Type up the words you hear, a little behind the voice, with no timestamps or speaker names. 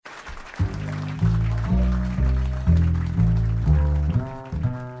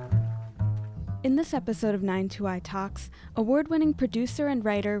In this episode of 9to Talks, award-winning producer and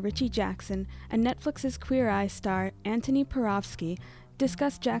writer Richie Jackson and Netflix's Queer Eye star Antoni Porowski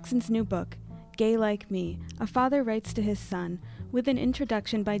discuss Jackson's new book, Gay Like Me, A Father Writes to His Son, with an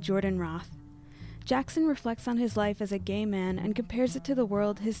introduction by Jordan Roth. Jackson reflects on his life as a gay man and compares it to the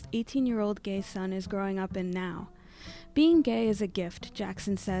world his 18-year-old gay son is growing up in now. Being gay is a gift,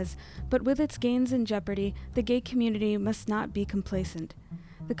 Jackson says, but with its gains in jeopardy, the gay community must not be complacent.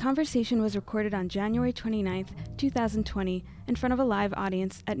 The conversation was recorded on January 29, 2020, in front of a live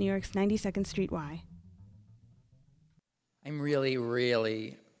audience at New York's 92nd Street Y. I'm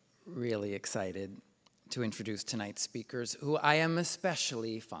really excited to introduce tonight's speakers, who I am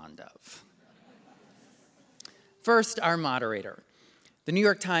especially fond of. First, our moderator, the New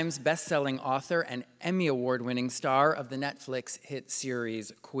York Times best-selling author and Emmy Award-winning star of the Netflix hit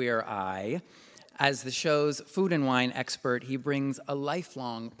series Queer Eye. As the show's food and wine expert, he brings a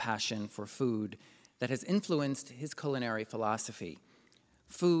lifelong passion for food that has influenced his culinary philosophy.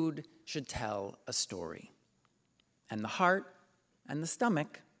 Food should tell a story, and the heart and the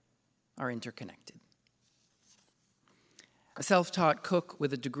stomach are interconnected. A self-taught cook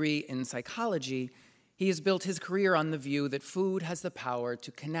with a degree in psychology, he has built his career on the view that food has the power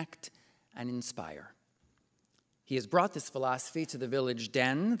to connect and inspire. He has brought this philosophy to the Village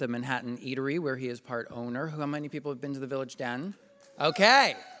Den, the Manhattan eatery where he is part owner. How many people have been to the Village Den?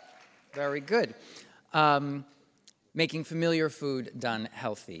 Okay, very good. Making familiar food done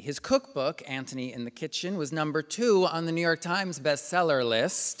healthy. His cookbook, Antoni in the Kitchen, was #2 on the New York Times bestseller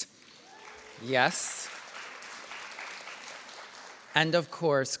list. Yes. And of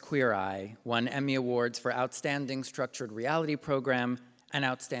course, Queer Eye won Emmy Awards for Outstanding Structured Reality Program and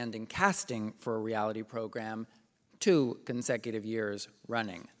Outstanding Casting for a Reality Program 2 consecutive years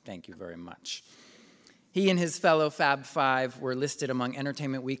running. Thank you very much. He and his fellow Fab Five were listed among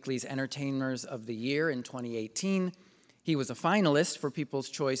Entertainment Weekly's Entertainers of the Year in 2018. He was a finalist for People's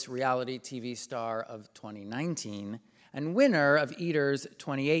Choice Reality TV Star of 2019 and winner of Eater's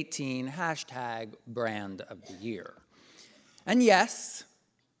 2018 hashtag Brand of the Year. And yes,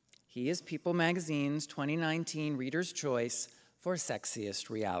 he is People Magazine's 2019 Reader's Choice for Sexiest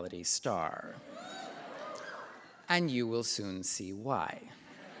Reality Star. And you will soon see why.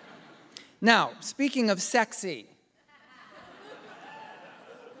 Now, speaking of sexy,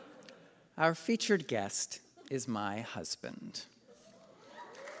 our featured guest is my husband.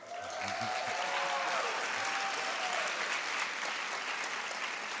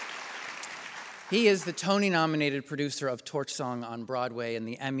 He is the Tony-nominated producer of Torch Song on Broadway and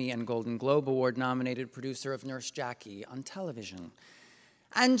the Emmy and Golden Globe Award-nominated producer of Nurse Jackie on television.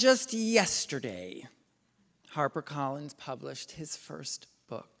 And just yesterday, HarperCollins published his first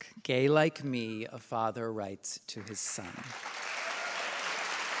book, Gay Like Me, A Father Writes to His Son.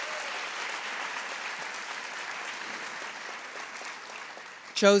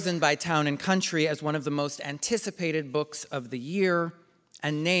 Chosen by Town and Country as one of the most anticipated books of the year,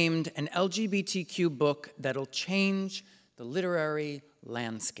 and named an LGBTQ book that'll change the literary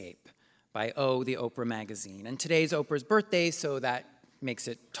landscape by O, the Oprah magazine. And today's Oprah's birthday, so that makes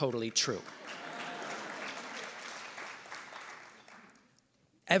it totally true.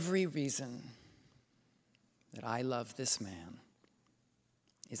 Every reason that I love this man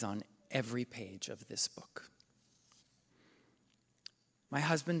is on every page of this book. My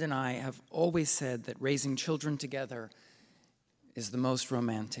husband and I have always said that raising children together is the most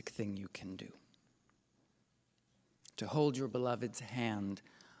romantic thing you can do. To hold your beloved's hand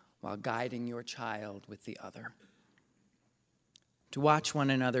while guiding your child with the other. To watch one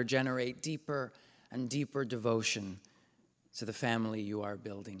another generate deeper and deeper devotion to the family you are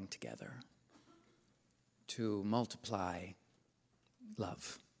building together. To multiply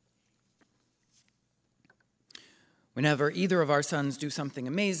love. Whenever either of our sons do something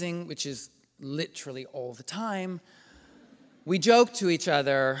amazing, which is literally all the time, we joke to each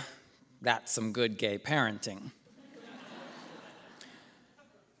other, that's some good gay parenting.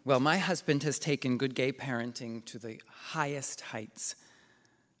 Well, my husband has taken good gay parenting to the highest heights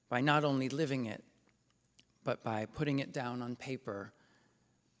by not only living it, but by putting it down on paper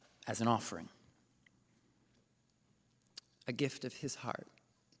as an offering. A gift of his heart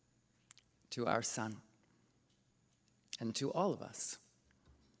to our son and to all of us.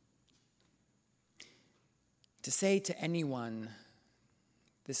 To say to anyone,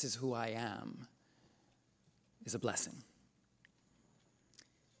 this is who I am, is a blessing.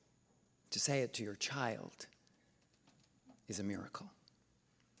 To say it to your child is a miracle.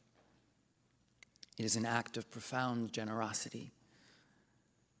 It is an act of profound generosity,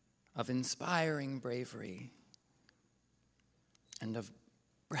 of inspiring bravery, and of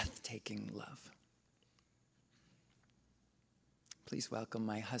breathtaking love. Please welcome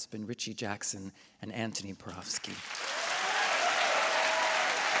my husband, Richie Jackson, and Antoni Porowski.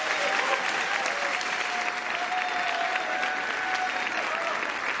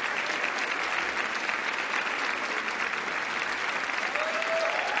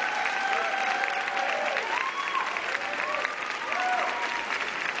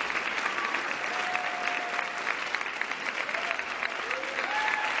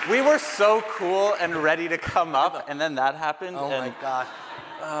 We were so cool and ready to come up, and then that happened. Oh my God.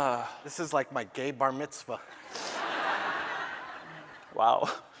 This is like my gay bar mitzvah. Wow,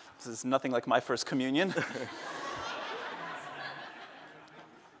 this is nothing like my first communion.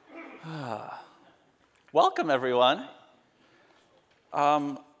 Welcome, everyone.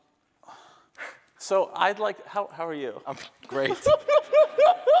 So I'd like, how are you? I'm great.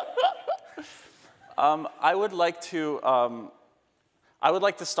 I would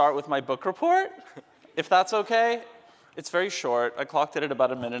like to start with my book report, if that's okay. It's very short. I clocked it at about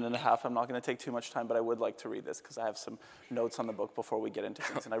 1.5 minutes. I'm not going to take too much time, but I would like to read this because I have some notes on the book before we get into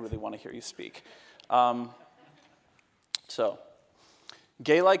things, and I really want to hear you speak. So,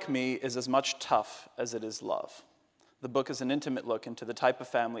 Gay Like Me is as much tough as it is love. The book is an intimate look into the type of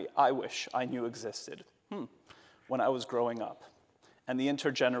family I wish I knew existed when I was growing up, and the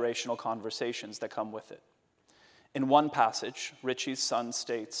intergenerational conversations that come with it. In one passage, Richie's son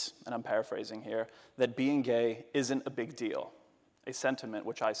states, and I'm paraphrasing here, that being gay isn't a big deal, a sentiment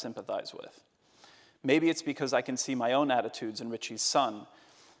which I sympathize with. Maybe it's because I can see my own attitudes in Richie's son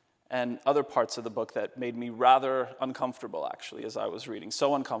and other parts of the book that made me rather uncomfortable, actually, as I was reading.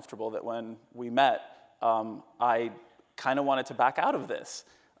 So uncomfortable that when we met, I kind of wanted to back out of this.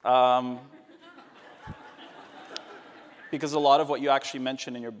 Because a lot of what you actually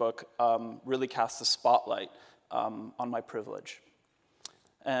mention in your book really casts a spotlight on my privilege.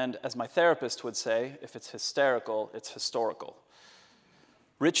 And as my therapist would say, if it's hysterical, it's historical.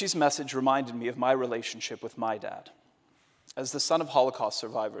 Richie's message reminded me of my relationship with my dad. As the son of Holocaust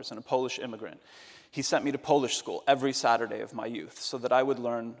survivors and a Polish immigrant, he sent me to Polish school every Saturday of my youth so that I would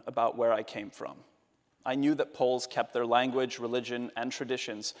learn about where I came from. I knew that Poles kept their language, religion, and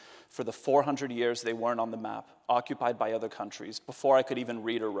traditions for the 400 years they weren't on the map, occupied by other countries, before I could even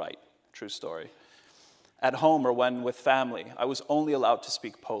read or write. True story. At home or when with family, I was only allowed to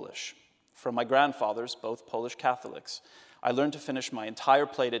speak Polish. From my grandfathers, both Polish Catholics, I learned to finish my entire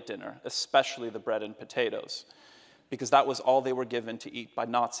plate at dinner, especially the bread and potatoes, because that was all they were given to eat by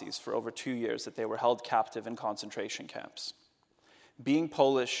Nazis for over 2 years that they were held captive in concentration camps. Being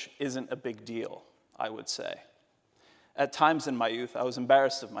Polish isn't a big deal, I would say. At times in my youth, I was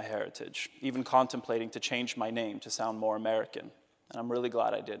embarrassed of my heritage, even contemplating to change my name to sound more American, and I'm really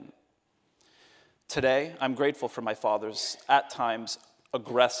glad I didn't. Today, I'm grateful for my father's, at times,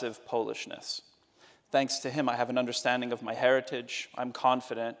 aggressive Polishness. Thanks to him, I have an understanding of my heritage. I'm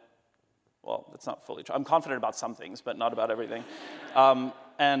confident, well, that's not fully true. I'm confident about some things, but not about everything.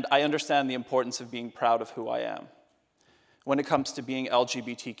 And I understand the importance of being proud of who I am. When it comes to being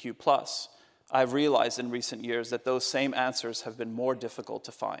LGBTQ+, I've realized in recent years that those same answers have been more difficult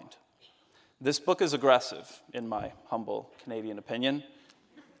to find. This book is aggressive, in my humble Canadian opinion,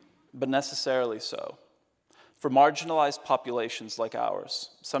 but necessarily so. For marginalized populations like ours,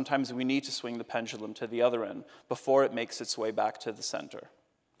 sometimes we need to swing the pendulum to the other end before it makes its way back to the center.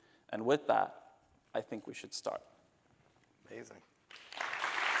 And with that, I think we should start. Amazing.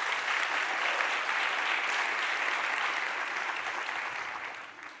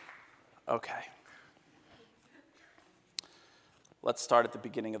 Okay. Let's start at the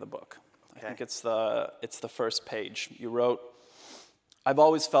beginning of the book. Okay. I think it's the first page. You wrote, "I've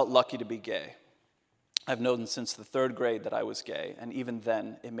always felt lucky to be gay. I've known since the 3rd grade that I was gay, and even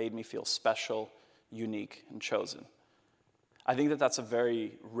then, it made me feel special, unique, and chosen." I think that that's a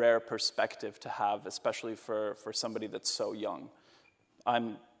very rare perspective to have, especially for somebody that's so young.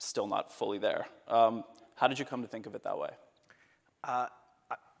 I'm still not fully there. How did you come to think of it that way?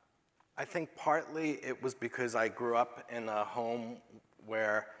 I think partly it was because I grew up in a home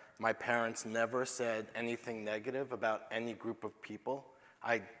where my parents never said anything negative about any group of people.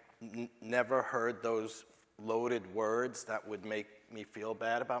 I never heard those loaded words that would make me feel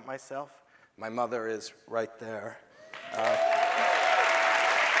bad about myself. My mother is right there.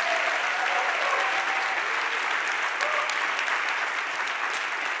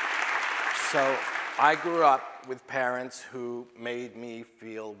 So I grew up with parents who made me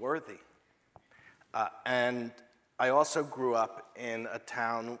feel worthy. And I also grew up in a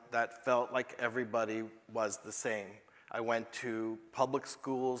town that felt like everybody was the same. I went to public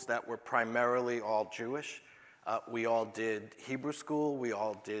schools that were primarily all Jewish. We all did Hebrew school, we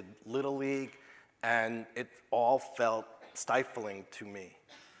all did Little League, and it all felt stifling to me.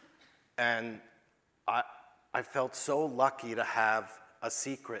 And I felt so lucky to have a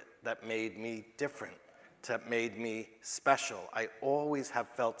secret that made me different, that made me special. I always have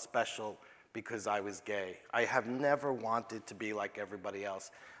felt special because I was gay. I have never wanted to be like everybody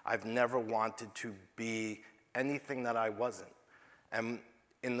else. I've never wanted to be anything that I wasn't. And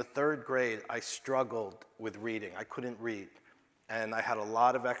in the 3rd grade, I struggled with reading. I couldn't read. And I had a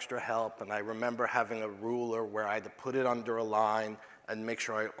lot of extra help, and I remember having a ruler where I had to put it under a line and make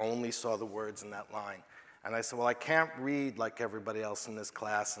sure I only saw the words in that line. And I said, well, I can't read like everybody else in this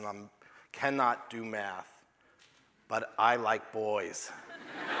class, and I cannot do math, but I like boys.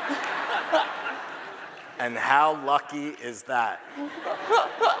 And how lucky is that?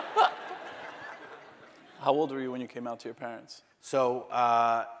 How old were you when you came out to your parents? So,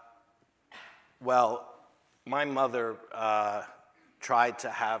 well, my mother tried to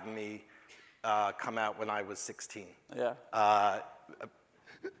have me come out when I was 16. Yeah.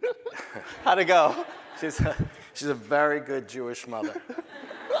 How'd it go? She's a very good Jewish mother.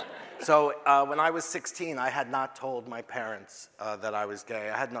 So when I was 16, I had not told my parents that I was gay.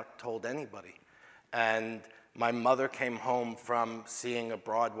 I had not told anybody. And my mother came home from seeing a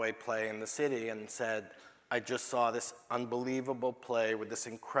Broadway play in the city and said, I just saw this unbelievable play with this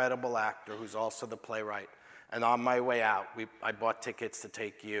incredible actor who's also the playwright. And on my way out, I bought tickets to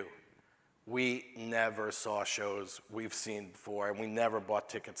take you. We never saw shows we've seen before, and we never bought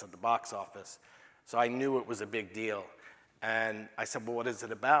tickets at the box office. So I knew it was a big deal. And I said, well, what is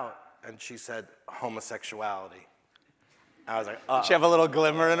it about? And she said, homosexuality. I was like, uh-oh. Did she have a little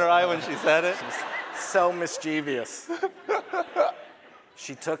glimmer in her eye when she said it? So mischievous.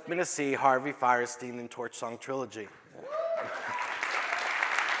 She took me to see Harvey Fierstein in Torch Song Trilogy.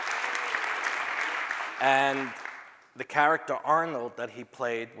 And the character Arnold that he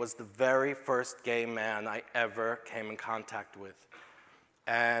played was the very first gay man I ever came in contact with.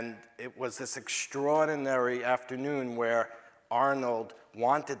 And it was this extraordinary afternoon where Arnold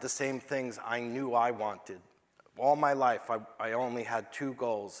wanted the same things I knew I wanted. All my life, I only had 2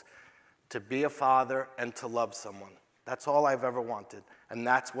 goals: to be a father and to love someone. That's all I've ever wanted, and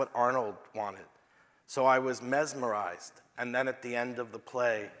that's what Arnold wanted. So I was mesmerized, and then at the end of the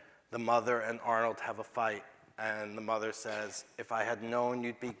play, the mother and Arnold have a fight, and the mother says, if I had known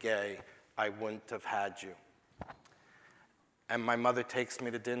you'd be gay, I wouldn't have had you. And my mother takes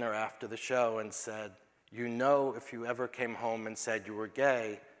me to dinner after the show and said, you know, if you ever came home and said you were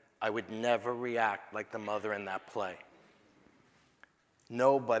gay, I would never react like the mother in that play.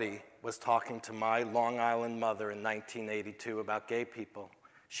 Nobody was talking to my Long Island mother in 1982 about gay people.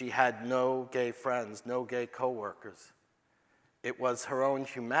 She had no gay friends, no gay coworkers. It was her own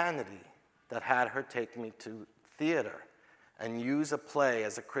humanity that had her take me to theater and use a play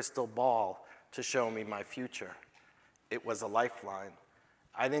as a crystal ball to show me my future. It was a lifeline.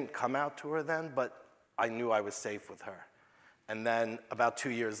 I didn't come out to her then, but I knew I was safe with her. And then about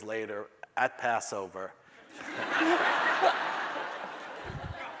 2 years later, at Passover,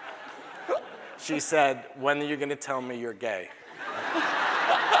 she said, when are you going to tell me you're gay?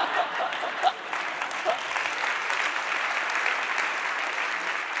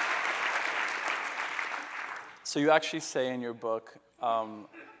 So you actually say in your book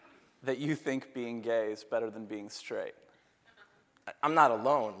that you think being gay is better than being straight. I'm not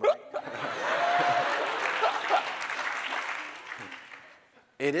alone, right?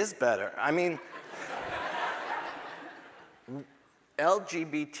 It is better. I mean,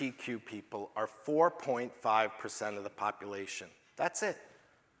 LGBTQ people are 4.5% of the population. That's it.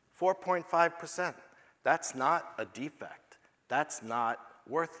 4.5%. That's not a defect. That's not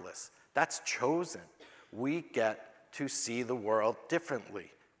worthless. That's chosen. We get to see the world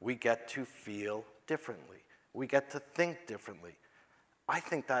differently. We get to feel differently. We get to think differently. I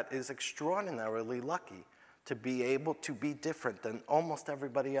think that is extraordinarily lucky to be able to be different than almost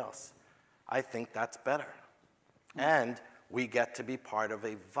everybody else. I think that's better. And we get to be part of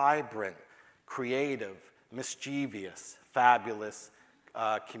a vibrant, creative, mischievous, fabulous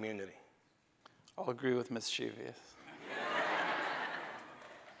community. I'll agree with mischievous.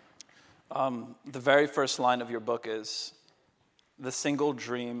 The very first line of your book is, "The single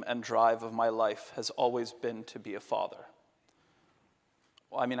dream and drive of my life has always been to be a father."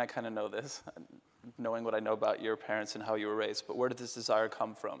 Well, I mean, I kind of know this, knowing what I know about your parents and how you were raised, but where did this desire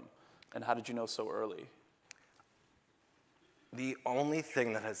come from, and how did you know so early? The only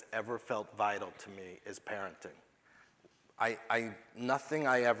thing that has ever felt vital to me is parenting. Nothing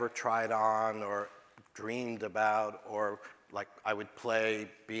I ever tried on or dreamed about, or like I would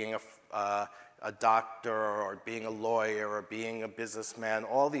play being a doctor or being a lawyer or being a businessman,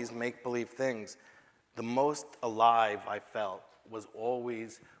 all these make-believe things, The most alive I felt was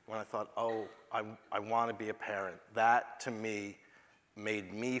always when I thought, oh, I want to be a parent. That, to me,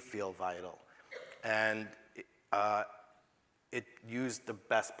 made me feel vital. And it used the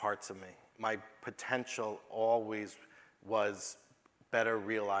best parts of me. My potential always was better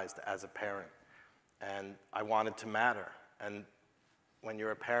realized as a parent. And I wanted to matter. And when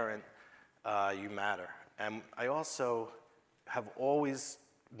you're a parent, you matter. And I also have always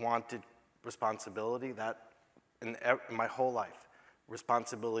wanted responsibility. That in my whole life,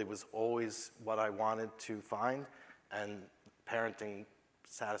 responsibility was always what I wanted to find, and parenting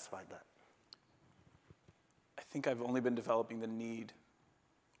satisfied that. I think I've only been developing the need,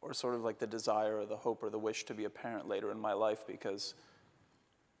 or sort of like the desire or the hope or the wish to be a parent later in my life, because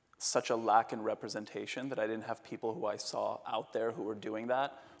such a lack in representation that I didn't have people who I saw out there who were doing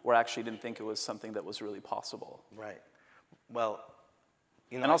that, or actually didn't think it was something that was really possible. Right. Well,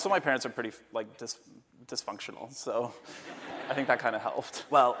 you know, and also my parents are pretty like dysfunctional, so I think that kind of helped.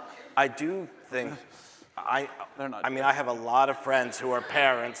 Well, I do think, I mean, I have a lot of friends who are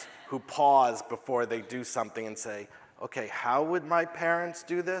parents who pause before they do something and say, okay, how would my parents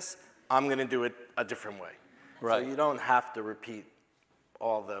do this? I'm going to do it a different way. Right. So you don't have to repeat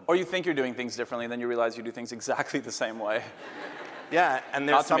all the... Or you think you're doing things differently, and then you realize you do things exactly the same way. Yeah, and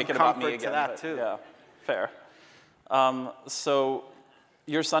there's some comfort to that, too. Yeah, fair. So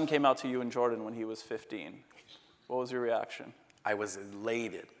your son came out to you and Jordan when he was 15. What was your reaction? I was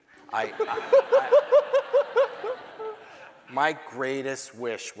elated. My greatest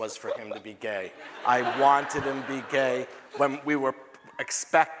wish was for him to be gay. I wanted him to be gay. When we were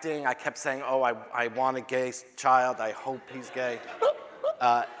expecting, I kept saying, oh, I want a gay child. I hope he's gay.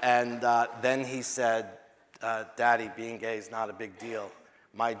 And then he said, Daddy, being gay is not a big deal.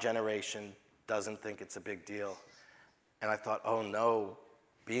 My generation doesn't think it's a big deal. And I thought, oh no,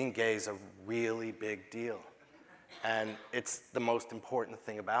 being gay is a really big deal. And it's the most important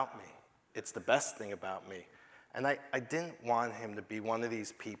thing about me. It's the best thing about me. And I didn't want him to be one of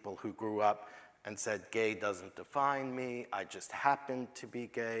these people who grew up and said, gay doesn't define me, I just happen to be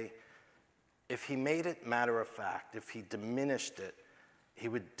gay. If he made it matter of fact, if he diminished it, he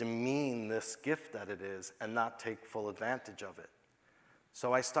would demean this gift that it is and not take full advantage of it.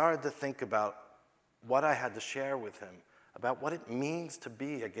 So I started to think about what I had to share with him, about what it means to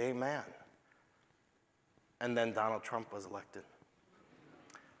be a gay man. And then Donald Trump was elected.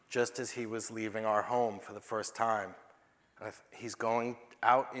 Just as he was leaving our home for the first time. He's going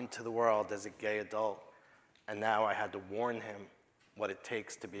out into the world as a gay adult. And now I had to warn him what it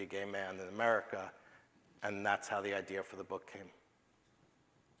takes to be a gay man in America. And that's how the idea for the book came.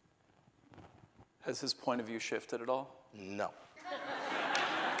 Has his point of view shifted at all? No.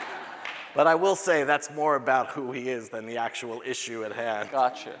 But I will say that's more about who he is than the actual issue at hand.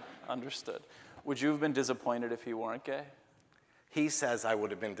 Gotcha. Understood. Would you have been disappointed if he weren't gay? He says I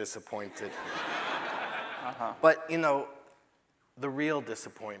would have been disappointed. But, you know, the real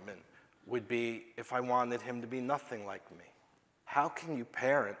disappointment would be if I wanted him to be nothing like me. How can you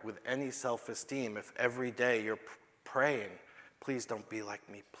parent with any self-esteem if every day you're praying, please don't be like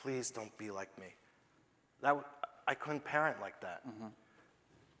me, please don't be like me? I couldn't parent like that.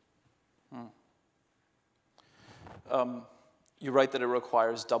 You write that it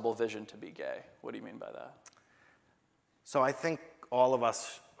requires double vision to be gay. What do you mean by that? So I think all of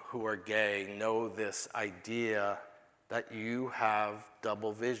us who are gay know this idea that you have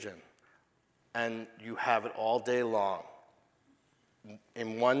double vision, and you have it all day long.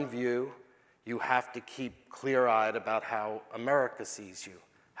 In one view, you have to keep clear-eyed about how America sees you,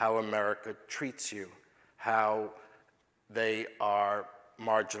 how America treats you, how they are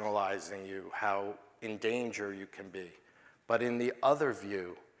marginalizing you, how in danger you can be. But in the other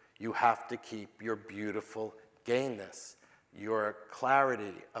view, you have to keep your beautiful gayness, your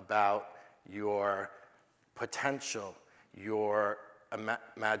clarity about your potential, your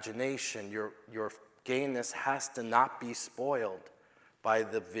imagination, your gayness has to not be spoiled by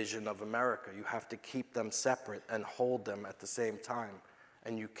the vision of America. You have to keep them separate and hold them at the same time.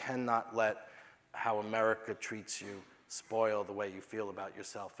 And you cannot let how America treats you spoil the way you feel about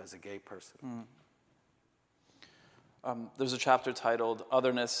yourself as a gay person. There's a chapter titled,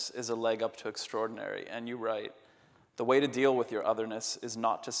 Otherness is a Leg Up to Extraordinary, and you write, the way to deal with your otherness is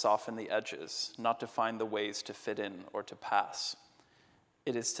not to soften the edges, not to find the ways to fit in or to pass.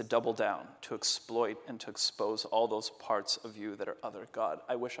 It is to double down, to exploit, and to expose all those parts of you that are other. God,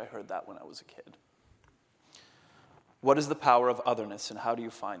 I wish I heard that when I was a kid. What is the power of otherness, and how do you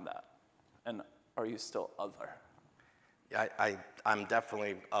find that? And are you still other? I'm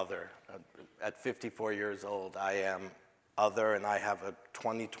definitely other. At 54 years old, I am other, and I have a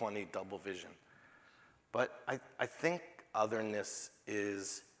 20/20 double vision. But I think otherness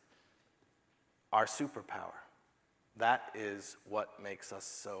is our superpower. That is what makes us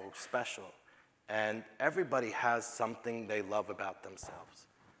so special. And everybody has something they love about themselves,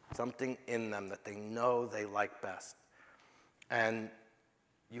 something in them that they know they like best. And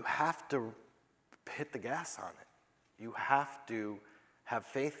you have to hit the gas on it. You have to have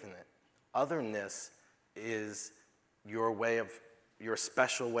faith in it. Otherness is your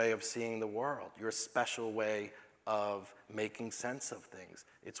special way of seeing the world, your special way of making sense of things.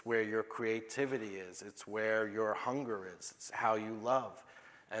 It's where your creativity is. It's where your hunger is. It's how you love.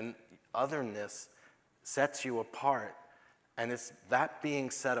 And otherness sets you apart. And it's that being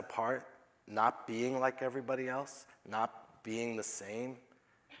set apart, not being like everybody else, not being the same,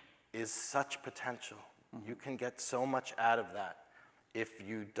 is such potential. You can get so much out of that if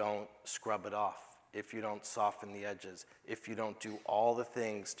you don't scrub it off, if you don't soften the edges, if you don't do all the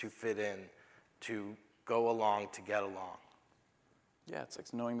things to fit in, to go along, to get along. Yeah, it's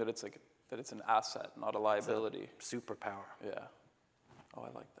like knowing that it's an asset, not a liability. It's a superpower. Yeah. Oh,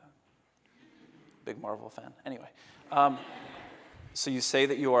 I like that. Big Marvel fan. Anyway, so you say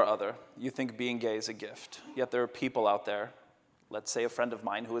that you are other. You think being gay is a gift. Yet there are people out there, let's say a friend of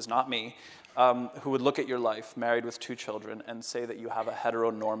mine who is not me, who would look at your life, married with 2 children, and say that you have a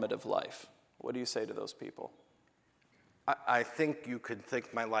heteronormative life. What do you say to those people? I think you could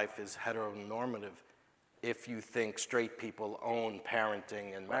think my life is heteronormative if you think straight people own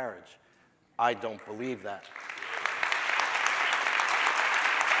parenting and marriage. I don't believe that.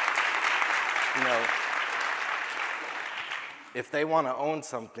 You know, if they want to own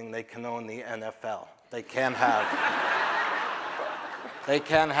something, they can own the NFL. They can have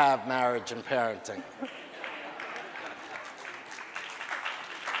marriage and parenting.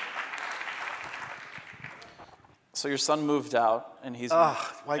 So your son moved out, and he's...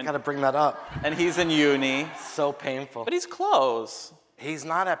 Why you gotta bring that up? And he's in uni. So painful. But he's close. He's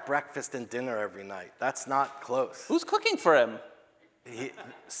not at breakfast and dinner every night. That's not close. Who's cooking for him?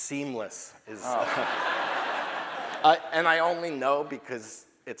 Seamless is... and I only know because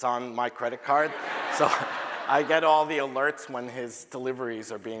it's on my credit card. So I get all the alerts when his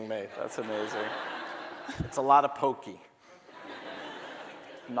deliveries are being made. That's amazing. It's a lot of pokey.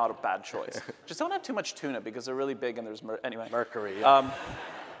 Not a bad choice. Just don't have too much tuna because they're really big and there's anyway. Mercury, yeah.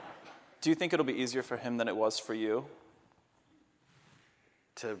 Do you think it'll be easier for him than it was for you?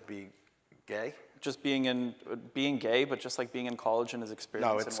 To be gay? Just being gay, but just like being in college and his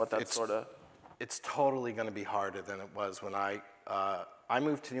experience and what that sort of... It's totally going to be harder than it was when I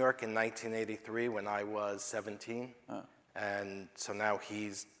moved to New York in 1983 when I was 17. And so now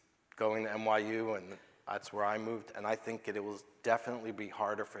he's going to NYU and that's where I moved. And I think it will definitely be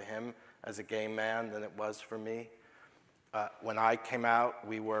harder for him as a gay man than it was for me. When I came out,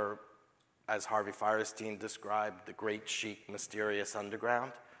 we were, as Harvey Fierstein described, the great chic, mysterious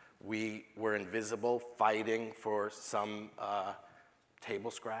underground. We were invisible, fighting for some table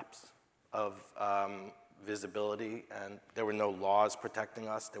scraps of visibility, and there were no laws protecting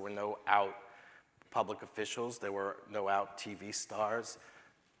us. There were no out public officials. There were no out TV stars.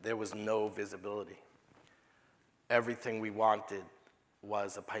 There was no visibility. Everything we wanted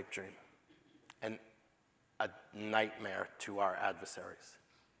was a pipe dream and a nightmare to our adversaries.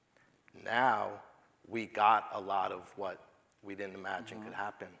 Now, we got a lot of what we didn't imagine could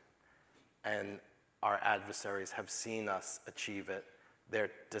happen, and our adversaries have seen us achieve it.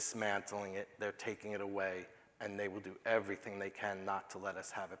 They're dismantling it, they're taking it away, and they will do everything they can not to let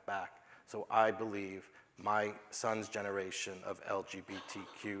us have it back. So I believe my son's generation of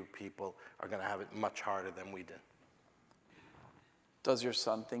LGBTQ people are going to have it much harder than we did. Does your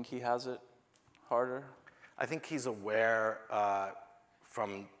son think he has it harder? I think he's aware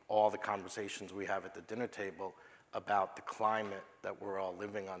from all the conversations we have at the dinner table about the climate that we're all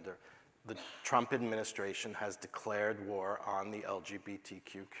living under. The Trump administration has declared war on the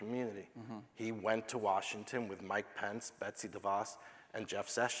LGBTQ community. He went to Washington with Mike Pence, Betsy DeVos, and Jeff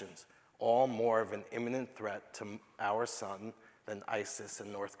Sessions, all more of an imminent threat to our son than ISIS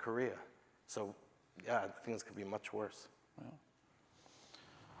and North Korea. So, yeah, things could be much worse.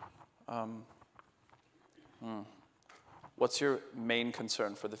 What's your main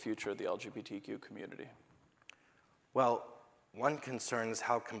concern for the future of the LGBTQ community? Well, one concern is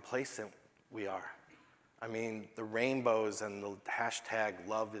how complacent we are. I mean, the rainbows and the hashtag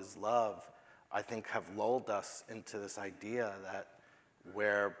love is love, I think have lulled us into this idea that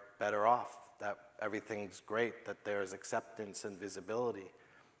we're better off, that everything's great, that there's acceptance and visibility.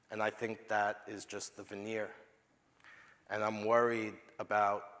 And I think that is just the veneer. And I'm worried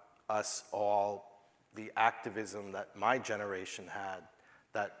about us all, the activism that my generation had,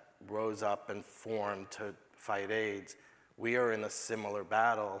 that rose up and formed to fight AIDS, we are in a similar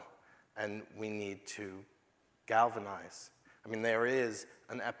battle, and we need to galvanize. I mean, there is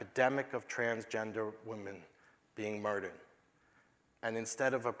an epidemic of transgender women being murdered. And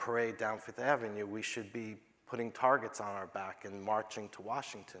instead of a parade down Fifth Avenue, we should be putting targets on our back and marching to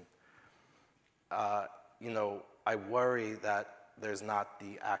Washington. I worry that there's not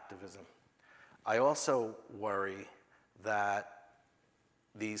the activism. I also worry that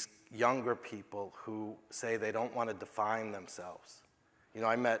these younger people who say they don't want to define themselves.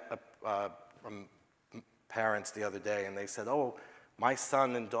 I met parents the other day, and they said, oh, my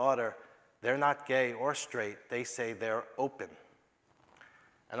son and daughter, they're not gay or straight. They say they're open.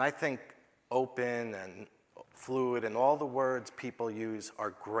 And I think open and fluid and all the words people use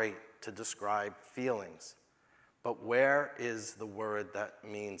are great to describe feelings. But where is the word that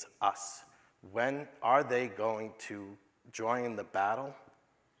means us? When are they going to join the battle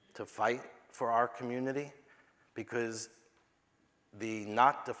to fight for our community? Because the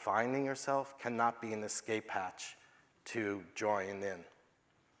not defining yourself cannot be an escape hatch to join in.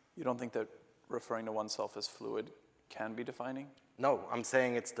 You don't think that referring to oneself as fluid can be defining? No, I'm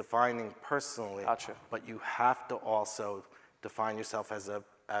saying it's defining personally. Gotcha. But you have to also define yourself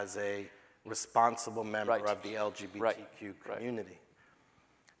as a responsible member of the LGBTQ community.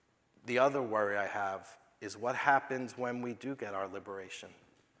 The other worry I have is what happens when we do get our liberation?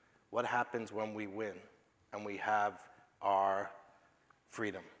 What happens when we win and we have our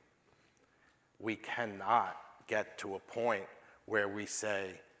freedom? We cannot get to a point where we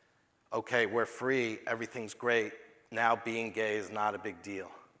say, okay, we're free, everything's great, now being gay is not a big deal.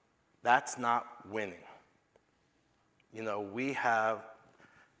 That's not winning. We have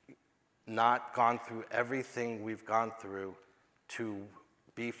not gone through everything we've gone through to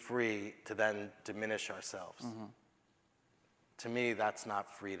be free to then diminish ourselves. Mm-hmm. To me, that's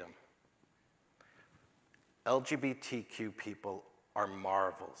not freedom. LGBTQ people are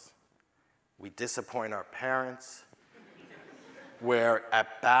marvels. We disappoint our parents. We're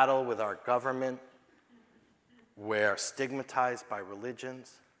at battle with our government. We're stigmatized by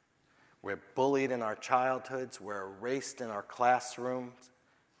religions. We're bullied in our childhoods. We're erased in our classrooms.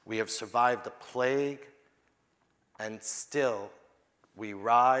 We have survived a plague, and still we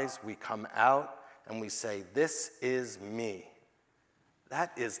rise, we come out, and we say, this is me.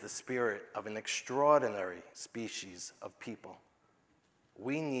 That is the spirit of an extraordinary species of people.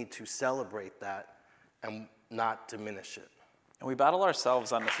 We need to celebrate that and not diminish it. And we battle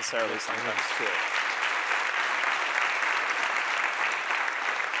ourselves unnecessarily sometimes, too.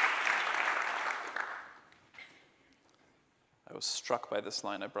 I was struck by this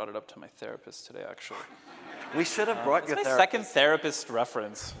line. I brought it up to my therapist today, actually. We should have brought your It's my therapist. second therapist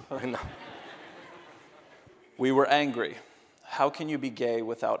reference. I know. We were angry. How can you be gay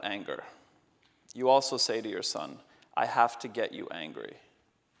without anger? You also say to your son, I have to get you angry.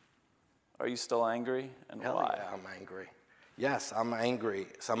 Are you still angry, and Hell why? yeah, I'm angry. Yes, I'm angry.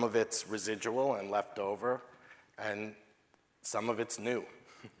 Some of it's residual and left over, and some of it's new.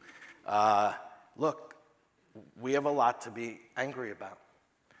 Look, we have a lot to be angry about.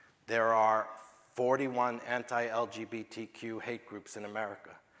 There are 41 anti-LGBTQ hate groups in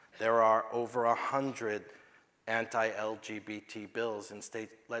America. There are over 100 anti-LGBT bills in state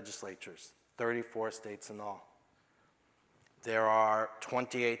legislatures, 34 states in all. There are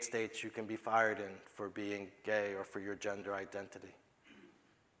 28 states you can be fired in for being gay or for your gender identity.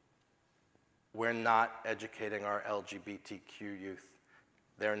 We're not educating our LGBTQ youth.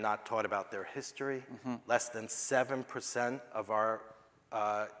 They're not taught about their history. Mm-hmm. Less than 7% of our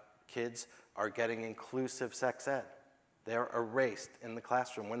kids are getting inclusive sex ed. They're erased in the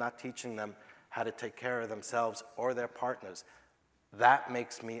classroom. We're not teaching them how to take care of themselves or their partners. That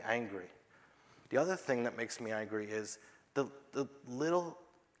makes me angry. The other thing that makes me angry is the little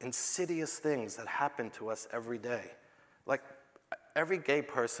insidious things that happen to us every day. Like, every gay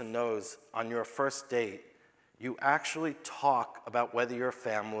person knows on your first date, you actually talk about whether your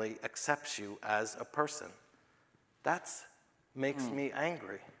family accepts you as a person. That makes me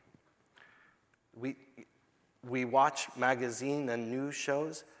angry. We watch magazine and news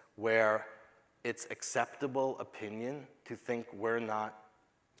shows where it's acceptable opinion to think we're not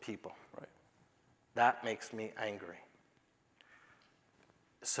people. Right. That makes me angry.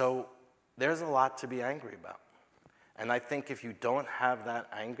 So there's a lot to be angry about. And I think if you don't have that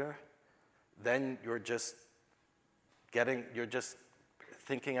anger, then you're just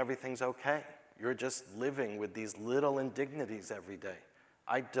thinking everything's okay. You're just living with these little indignities every day.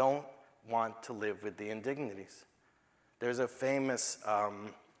 I don't want to live with the indignities. There's a famous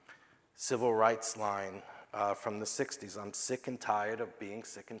civil rights line from the 60s. I'm sick and tired of being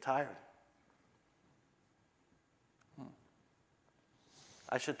sick and tired.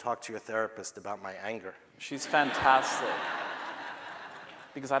 I should talk to your therapist about my anger. She's fantastic.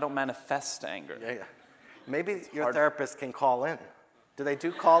 Because I don't manifest anger. Yeah. Maybe your therapist can call in. Do they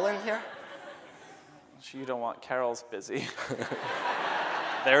do call in here? You don't want, Carol's busy.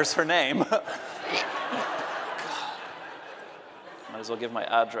 There's her name. Might as well give my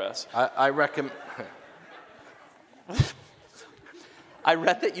address. I recommend... I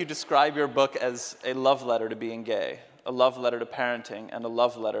read that you describe your book as a love letter to being gay, a love letter to parenting, and a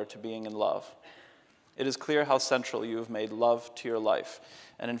love letter to being in love. It is clear how central you have made love to your life.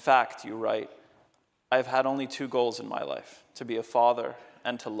 And in fact, you write, I have had only 2 goals in my life, to be a father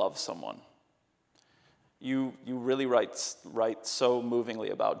and to love someone. You really write so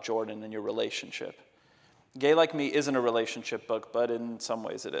movingly about Jordan and your relationship. Gay Like Me isn't a relationship book, but in some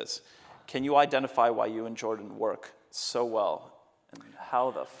ways it is. Can you identify why you and Jordan work so well? And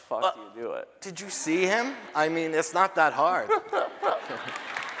how the fuck do you do it? Did you see him? I mean, it's not that hard. Where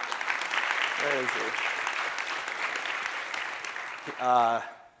is he?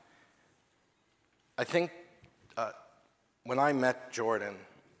 I think when I met Jordan,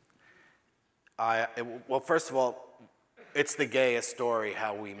 well, first of all, it's the gayest story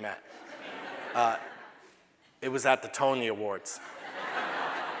how we met. It was at the Tony Awards.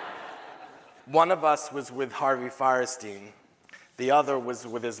 One of us was with Harvey Fierstein. The other was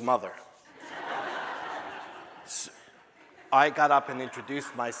with his mother. So I got up and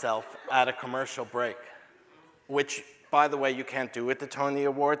introduced myself at a commercial break, which, by the way, you can't do at the Tony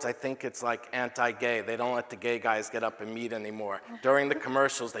Awards. I think it's like anti-gay. They don't let the gay guys get up and meet anymore. During the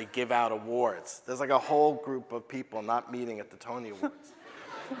commercials, they give out awards. There's like a whole group of people not meeting at the Tony Awards.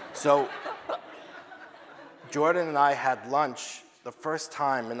 So Jordan and I had lunch the first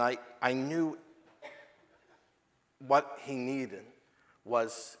time, and I knew what he needed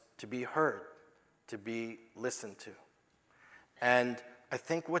was to be heard, to be listened to. And I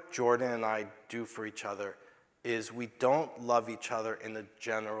think what Jordan and I do for each other is we don't love each other in a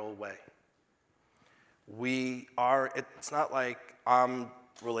general way. It's not like I'm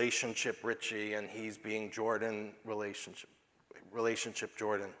relationship Richie and he's being Jordan relationship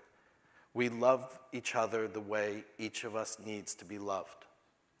Jordan. We love each other the way each of us needs to be loved.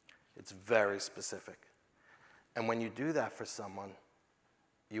 It's very specific. And when you do that for someone,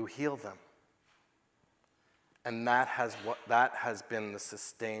 you heal them. And that has been the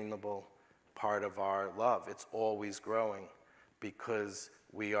sustainable part of our love. It's always growing because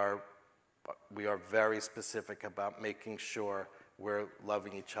we are very specific about making sure we're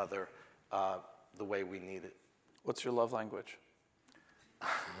loving each other the way we need it. What's your love language?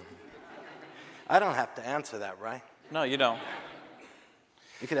 I don't have to answer that, right? No, you don't.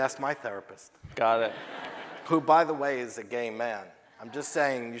 You could ask my therapist. Got it. Who, by the way, is a gay man. I'm just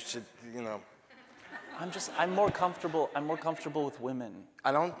saying you should, I'm more comfortable with women.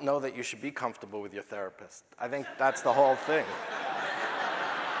 I don't know that you should be comfortable with your therapist. I think that's the whole thing.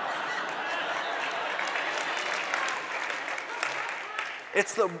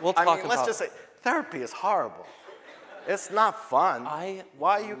 Let's just say, therapy is horrible. It's not fun.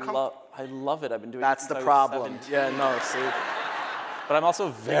 Why are you comfortable? I love it. I've been doing That's it the since problem. I was 17. Yeah, no, see. But I'm also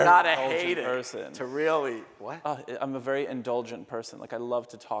a very indulgent person. To really, what? I'm a very indulgent person. Like, I love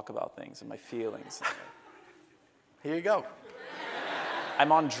to talk about things and my feelings. Here you go.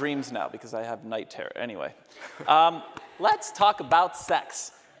 I'm on dreams now because I have night terror. Anyway, let's talk about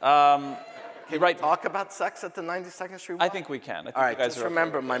sex. Can we talk about sex at the 92nd Street Walk? I think we can. All right, just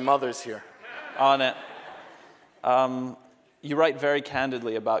remember, my mother's here. On it. You write very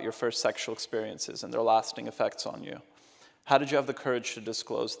candidly about your first sexual experiences and their lasting effects on you. How did you have the courage to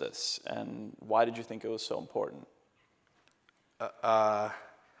disclose this, and why did you think it was so important? The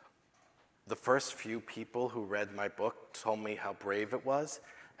first few people who read my book told me how brave it was,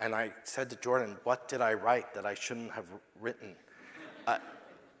 and I said to Jordan, what did I write that I shouldn't have written?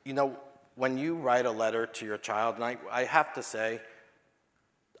 When you write a letter to your child, and I have to say,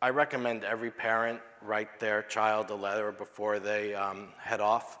 I recommend every parent write their child a letter before they head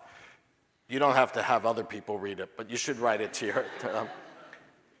off. You don't have to have other people read it, but you should write it to your...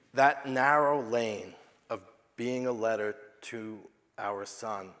 that narrow lane of being a letter to our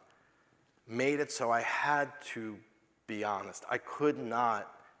son made it so I had to be honest. I could not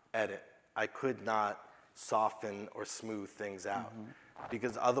edit. I could not soften or smooth things out,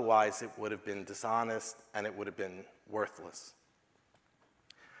 because otherwise it would have been dishonest and it would have been worthless.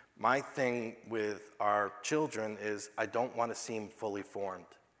 My thing with our children is I don't want to seem fully formed.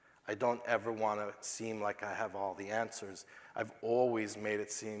 I don't ever want to seem like I have all the answers. I've always made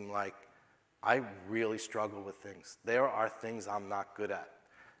it seem like I really struggle with things. There are things I'm not good at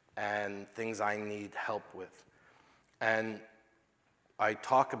and things I need help with. And I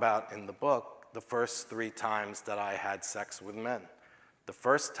talk about in the book the first 3 times that I had sex with men. The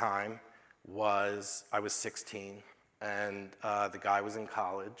first time was I was 16, and the guy was in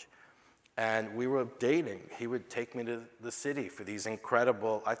college, and we were dating. He would take me to the city for these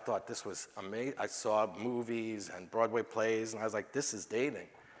incredible, I thought this was amazing. I saw movies and Broadway plays, and I was like, this is dating.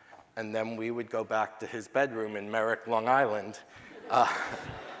 And then we would go back to his bedroom in Merrick, Long Island.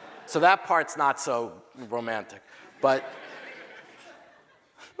 So that part's not so romantic.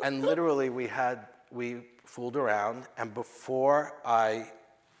 And literally we fooled around, and before I,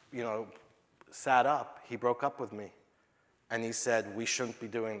 sat up, he broke up with me. And he said, we shouldn't be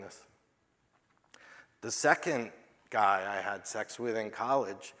doing this. The second guy I had sex with in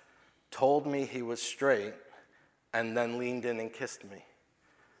college told me he was straight and then leaned in and kissed me.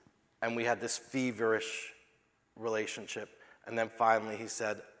 And we had this feverish relationship. And then finally he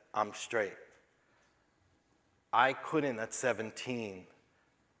said, I'm straight. I couldn't at 17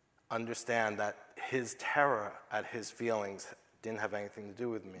 understand that his terror at his feelings didn't have anything to do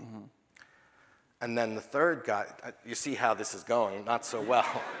with me. Mm-hmm. And then the third guy, you see how this is going, not so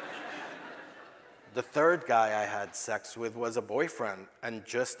well. The third guy I had sex with was a boyfriend, and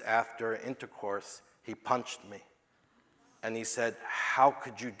just after intercourse, he punched me. And he said, how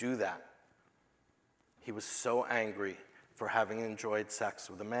could you do that? He was so angry for having enjoyed sex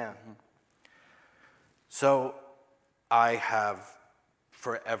with a man. Mm-hmm. So I have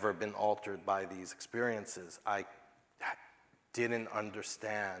forever been altered by these experiences. I didn't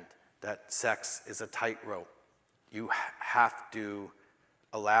understand that sex is a tightrope. You have to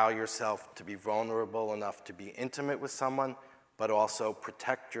allow yourself to be vulnerable enough to be intimate with someone, but also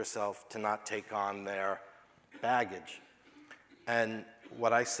protect yourself to not take on their baggage. And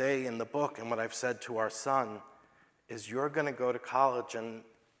what I say in the book and what I've said to our son is you're going to go to college and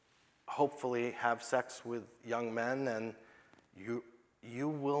hopefully have sex with young men, and you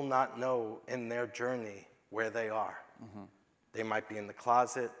will not know in their journey where they are. Mm-hmm. They might be in the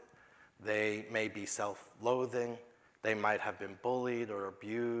closet. They may be self-loathing. They might have been bullied or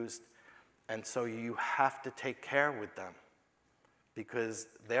abused. And so you have to take care with them because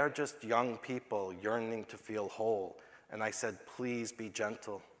they're just young people yearning to feel whole. And I said, please be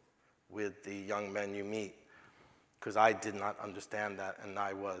gentle with the young men you meet, because I did not understand that, and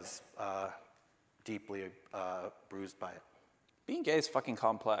I was deeply bruised by it. Being gay is fucking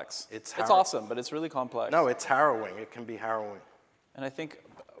complex. It's awesome, but it's really complex. No, it's harrowing. It can be harrowing. And I think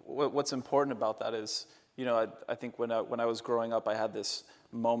what's important about that is, I think when I was growing up, I had this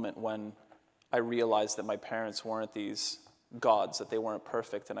moment when I realized that my parents weren't these gods, that they weren't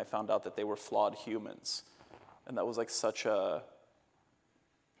perfect, and I found out that they were flawed humans. And that was like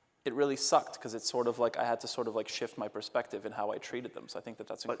it really sucked, because it's sort of like I had to sort of like shift my perspective in how I treated them. So I think that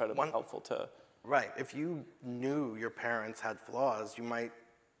that's incredibly helpful to... Right. If you knew your parents had flaws, you might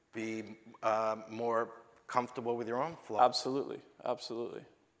be more comfortable with your own flaws. Absolutely. Absolutely.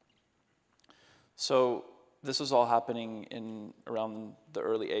 So this was all happening in around the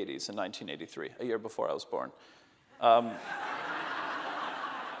early 80s in 1983, a year before I was born.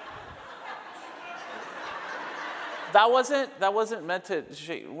 That wasn't meant to...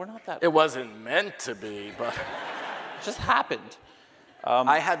 We're not that... It wasn't meant to be, but... It just happened.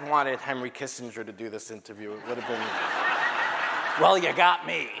 I had wanted Henry Kissinger to do this interview. It would have been... Well, you got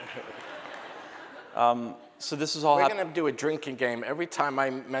me. So this is all We're going to do a drinking game. Every time I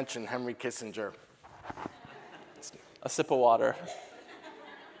mention Henry Kissinger... A sip of water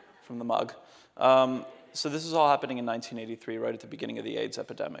from the mug. So this is all happening in 1983, right at the beginning of the AIDS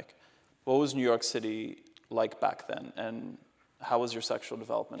epidemic. What was New York City like back then, and how was your sexual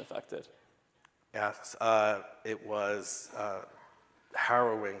development affected? Yes, it was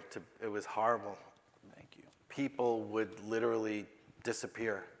harrowing. It was horrible. Thank you. People would literally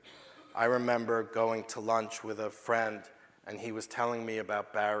disappear. I remember going to lunch with a friend, and he was telling me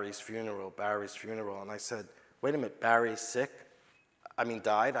about Barry's funeral, and I said, wait a minute, Barry's sick?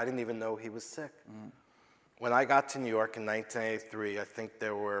 Died? I didn't even know he was sick. Mm-hmm. When I got to New York in 1983, I think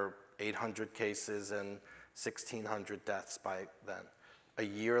there were 800 cases and 1,600 deaths by then. A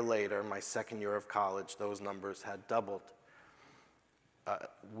year later, my second year of college, those numbers had doubled.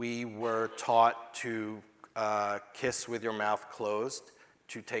 We were taught to kiss with your mouth closed,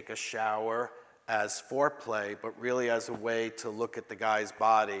 to take a shower as foreplay, but really as a way to look at the guy's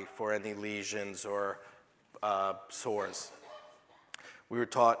body for any lesions or sores. We were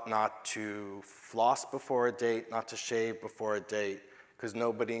taught not to floss before a date, not to shave before a date, because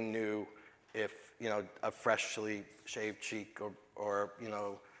nobody knew if, a freshly shaved cheek or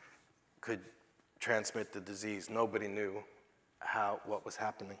could transmit the disease. Nobody knew what was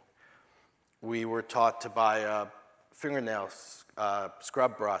happening. We were taught to buy a fingernail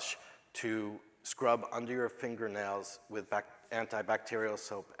scrub brush to scrub under your fingernails with antibacterial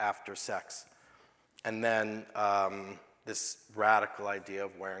soap after sex. And then this radical idea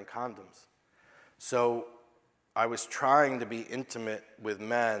of wearing condoms. So I was trying to be intimate with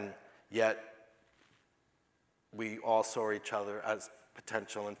men, yet we all saw each other as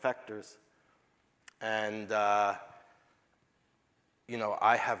potential infectors. And, you know,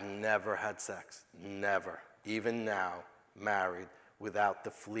 I have never had sex, never, even now, married, without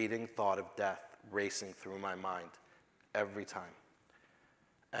the fleeting thought of death racing through my mind every time.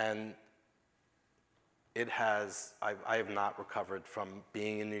 And it has, I have not recovered from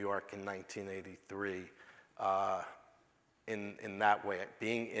being in New York in 1983 in that way,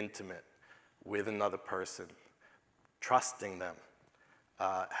 being intimate with another person, trusting them,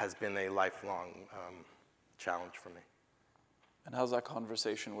 has been a lifelong challenge for me. And how's that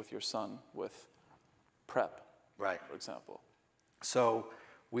conversation with your son with PrEP, right, for example? So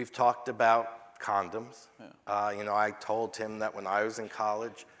we've talked about condoms. Yeah. You know, I told him that when I was in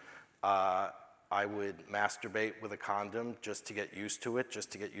college, I would masturbate with a condom just to get used to it,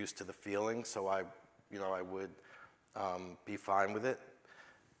 just to get used to the feeling, so I would be fine with it.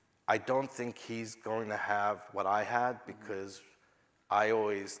 I don't think he's going to have what I had, because I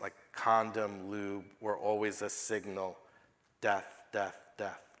always, like, condom, lube were always a signal, death, death,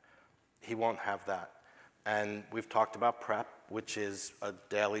 death. He won't have that. And we've talked about PrEP, which is a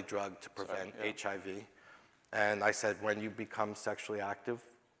daily drug to prevent HIV. And I said, when you become sexually active,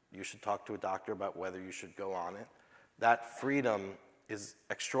 you should talk to a doctor about whether you should go on it. That freedom is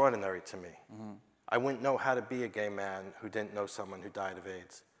extraordinary to me. Mm-hmm. I wouldn't know how to be a gay man who didn't know someone who died of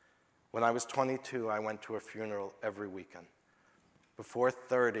AIDS. When I was 22, I went to a funeral every weekend. Before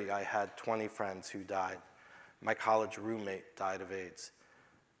 30, I had 20 friends who died. My college roommate died of AIDS.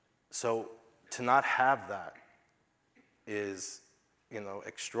 So to not have that is, you know,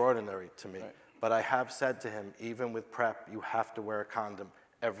 extraordinary to me. Right. But I have said to him, even with PrEP, you have to wear a condom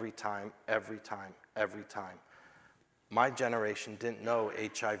every time, every time, every time. My generation didn't know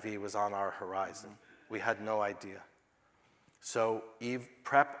HIV was on our horizon. We had no idea. So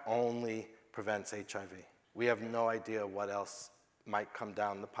PrEP only prevents HIV. We have no idea what else might come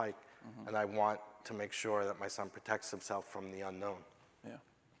down the pike. Mm-hmm. And I want to make sure that my son protects himself from the unknown. Yeah.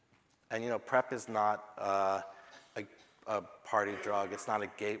 And, you know, PrEP is not a party drug. It's not a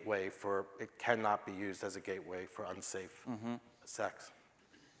gateway for, it cannot be used as a gateway for unsafe sex.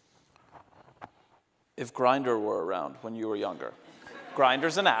 If Grindr were around when you were younger,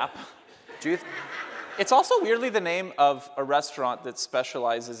 Grindr's an app. It's also weirdly the name of a restaurant that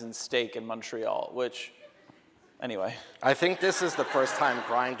specializes in steak in Montreal, which, anyway. I think this is the first time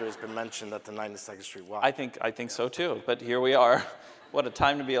Grindr has been mentioned at the 92nd Street Walk. I think so too, but here we are. What a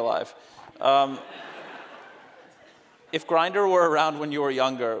time to be alive. If Grindr were around when you were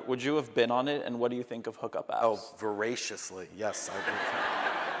younger, would you have been on it, and what do you think of hookup apps? Oh, voraciously, yes, I would.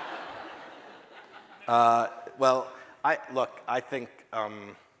 Well, I think,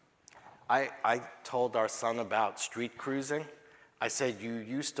 I told our son about street cruising. I said, you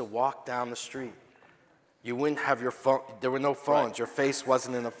used to walk down the street. You wouldn't have your phone, there were no phones, right. Your face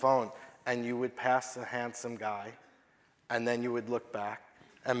wasn't in a phone, and you would pass a handsome guy, and then you would look back,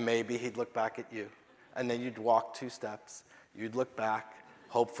 and maybe he'd look back at you. And then you'd walk 2 steps, you'd look back,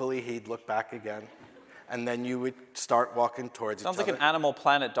 hopefully he'd look back again, and then you would start walking towards each other. Sounds like an Animal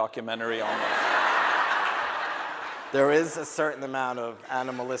Planet documentary almost. There is a certain amount of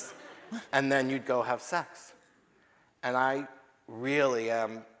animalistic, and then you'd go have sex. And I really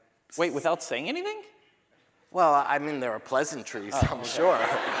am... Wait, without saying anything? Well, I mean, there are pleasantries, I'm sure.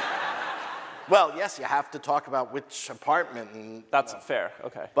 Well, yes, you have to talk about which apartment. And, that's fair,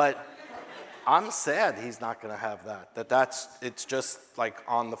 okay. But I'm sad he's not going to have that. It's just like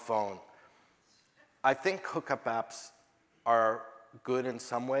on the phone. I think hookup apps are good in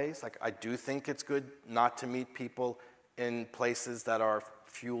some ways. Like, I do think it's good not to meet people in places that are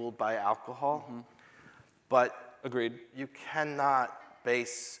fueled by alcohol. Mm-hmm. But agreed. You cannot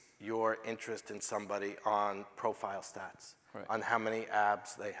base your interest in somebody on profile stats, right. On how many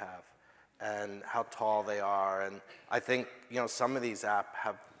abs they have and how tall they are. And I think, you know, some of these apps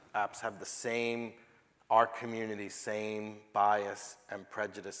have the same, our community's same bias and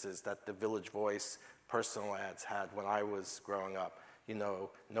prejudices that the Village Voice personal ads had when I was growing up. You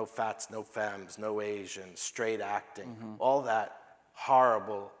know, no fats, no femmes, no Asians, straight acting, all that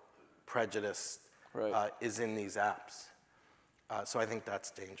horrible prejudice is in these apps. So I think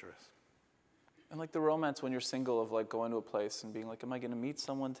that's dangerous. And like the romance when you're single of like going to a place and being like, am I going to meet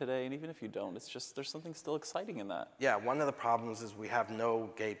someone today? And even if you don't, it's just, there's something still exciting in that. Yeah, one of the problems is we have no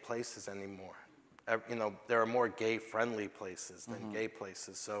gay places anymore. You know, there are more gay-friendly places than gay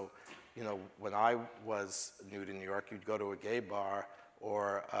places. So, you know, when I was new to New York, you'd go to a gay bar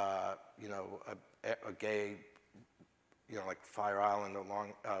or, you know, a gay, you know, like Fire Island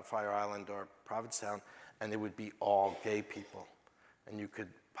or Provincetown, and it would be all gay people, and you could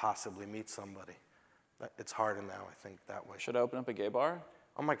possibly meet somebody. It's harder now, I think, that way. Should I open up a gay bar?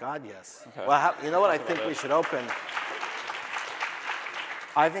 Oh my God, yes. Okay. Well, you know what I think we should open?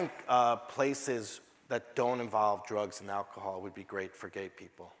 I think places that don't involve drugs and alcohol would be great for gay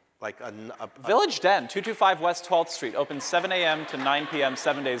people. Like Village Den, 225 West 12th Street, open 7 a.m. to 9 p.m.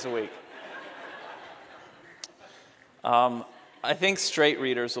 7 days a week. I think straight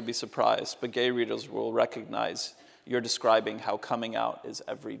readers will be surprised, but gay readers will recognize you're describing how coming out is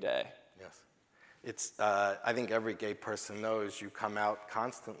every day. Yes. It's, I think every gay person knows you come out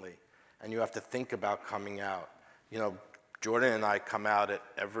constantly, and you have to think about coming out. You know, Jordan and I come out at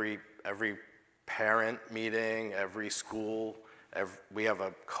every parent meeting, every school. We have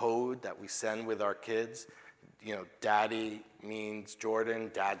a code that we send with our kids. You know, daddy means Jordan,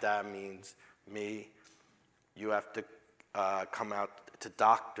 dada means me. You have to come out to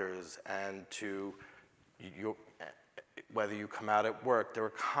doctors and to whether you come out at work. There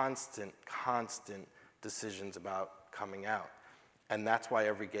are constant decisions about coming out. And that's why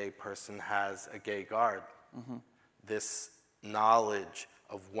every gay person has a gay guard. Mm-hmm. This knowledge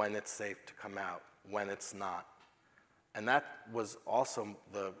of when it's safe to come out, when it's not. And that was also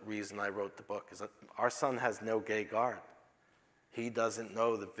the reason I wrote the book, is that our son has no gay guard. He doesn't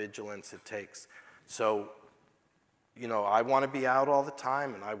know the vigilance it takes. So, you know, I want to be out all the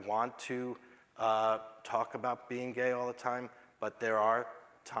time, and I want to talk about being gay all the time, but there are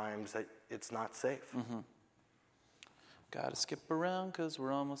times that it's not safe. Mm-hmm. Gotta skip around because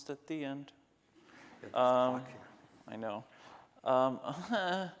we're almost at the end. I know.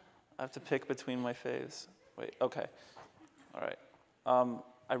 I have to pick between my faves. Wait, okay. All right.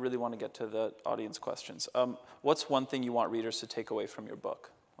 I really want to get to the audience questions. What's one thing you want readers to take away from your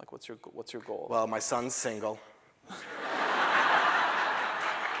book? Like, what's your goal? Well, my son's single.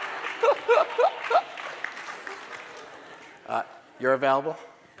 You're available?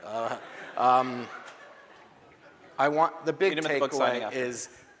 I want, the big takeaway is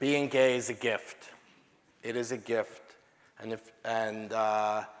being gay is a gift. It is a gift. And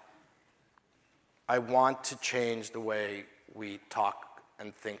I want to change the way we talk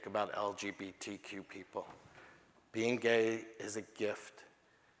and think about LGBTQ people. Being gay is a gift.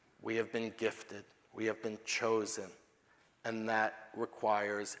 We have been gifted. We have been chosen. And that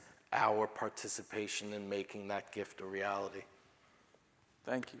requires our participation in making that gift a reality.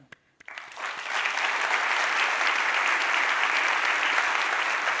 Thank you.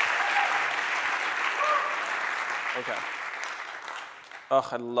 Okay. Ugh,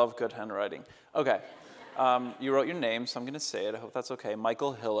 I love good handwriting. Okay. You wrote your name, so I'm going to say it. I hope that's okay.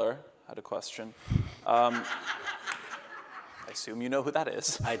 Michael Hiller had a question. I assume you know who that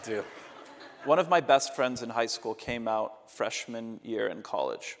is. I do. One of my best friends in high school came out freshman year in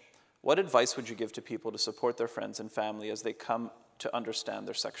college. What advice would you give to people to support their friends and family as they come to understand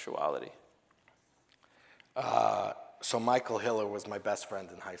their sexuality? So Michael Hiller was my best friend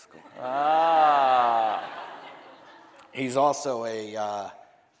in high school. Ah. He's also a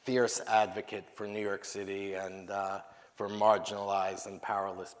fierce advocate for New York City and for marginalized and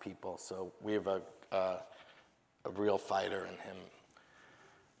powerless people. So we have a real fighter in him.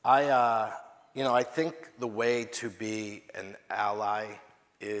 I think the way to be an ally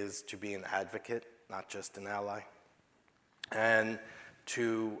is to be an advocate, not just an ally, and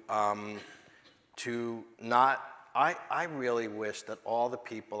I really wish that all the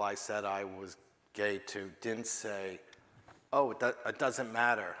people I said I was gay to didn't say, oh, it doesn't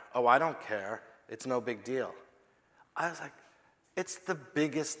matter. Oh, I don't care. It's no big deal. I was like, it's the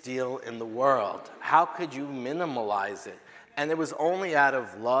biggest deal in the world. How could you minimalize it? And it was only out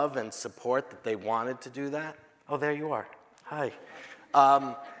of love and support that they wanted to do that. Oh, there you are. Hi.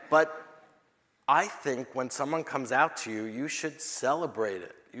 But I think when someone comes out to you, you should celebrate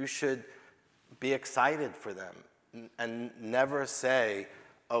it. You should be excited for them and never say,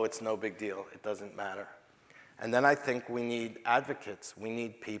 oh, it's no big deal. It doesn't matter. And then I think we need advocates. We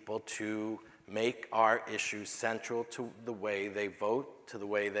need people to make our issues central to the way they vote, to the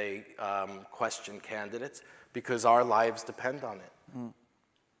way they question candidates, because our lives depend on it. Mm.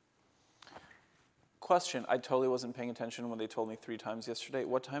 Question, I totally wasn't paying attention when they told me 3 times yesterday.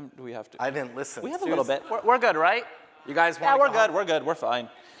 What time do we have to? I didn't listen. We have a little bit. We're good, right? You guys want to we're good, we're fine.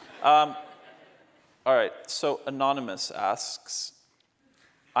 All right, so Anonymous asks,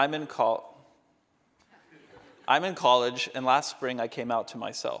 I'm in college, and last spring I came out to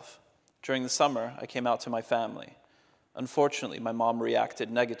myself. During the summer, I came out to my family. Unfortunately, my mom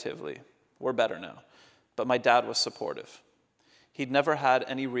reacted negatively. We're better now. But my dad was supportive. He'd never had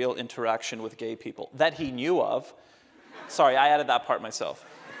any real interaction with gay people that he knew of. Sorry, I added that part myself.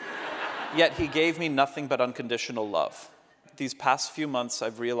 Yet he gave me nothing but unconditional love. These past few months,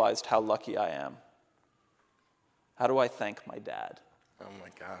 I've realized how lucky I am. How do I thank my dad? Oh my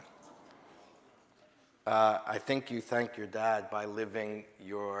God. I think you thank your dad by living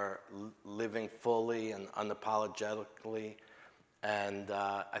fully and unapologetically. And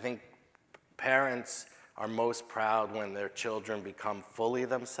I think parents are most proud when their children become fully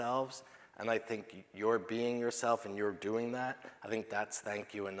themselves. And I think you're being yourself and you're doing that. I think that's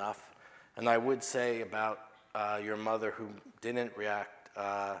thank you enough. And I would say about your mother who didn't react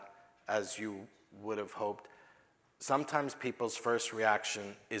as you would have hoped, sometimes people's first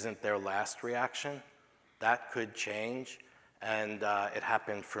reaction isn't their last reaction. That could change, and it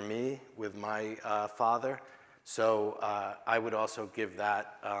happened for me with my father. So I would also give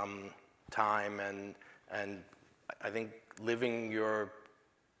that time, and I think living your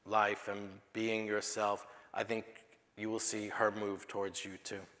life and being yourself, I think you will see her move towards you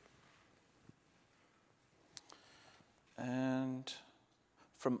too. And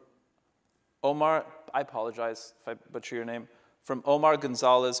from Omar, I apologize if I butcher your name, from Omar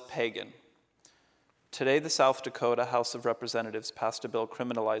Gonzalez Pagan. Today, the South Dakota House of Representatives passed a bill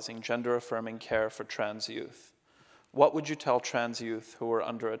criminalizing gender-affirming care for trans youth. What would you tell trans youth who are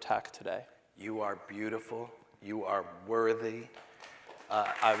under attack today? You are beautiful. You are worthy.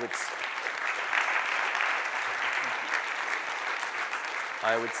 I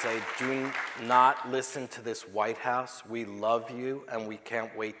would say do not listen to this White House. We love you, and we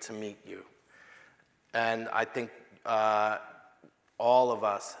can't wait to meet you. And I think all of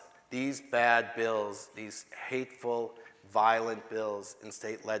us, these bad bills, these hateful, violent bills in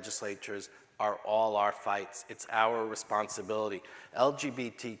state legislatures are all our fights. It's our responsibility.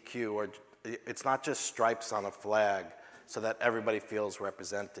 LGBTQ, or it's not just stripes on a flag so that everybody feels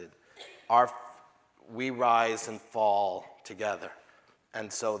represented. We rise and fall together. And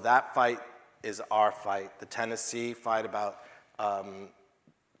so that fight is our fight. The Tennessee fight about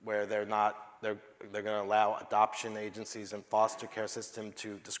where they're going to allow adoption agencies and foster care system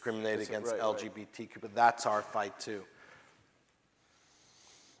to discriminate against LGBTQ, but that's our fight too.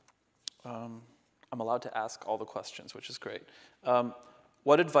 I'm allowed to ask all the questions, which is great.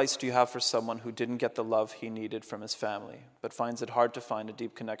 What advice do you have for someone who didn't get the love he needed from his family, but finds it hard to find a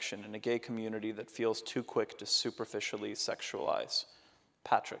deep connection in a gay community that feels too quick to superficially sexualize?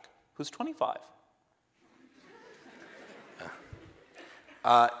 Patrick, who's 25.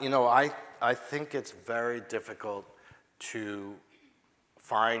 I think it's very difficult to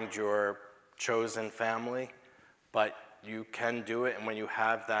find your chosen family, but you can do it. And when you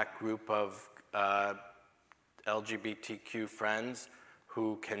have that group of LGBTQ friends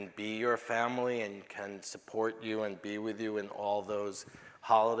who can be your family and can support you and be with you in all those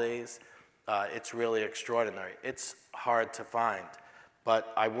holidays, it's really extraordinary. It's hard to find,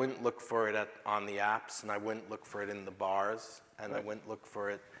 but I wouldn't look for it on the apps, and I wouldn't look for it in the bars, and I wouldn't look for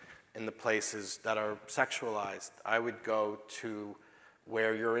it in the places that are sexualized. I would go to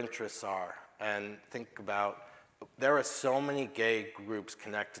where your interests are and think about, there are so many gay groups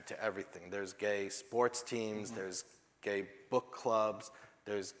connected to everything. There's gay sports teams, there's gay book clubs,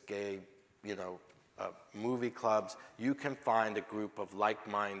 there's gay, movie clubs. You can find a group of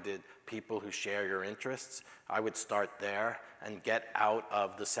like-minded people who share your interests. I would start there and get out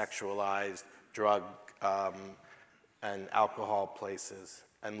of the sexualized drug and alcohol places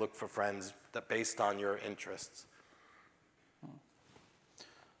and look for friends that based on your interests.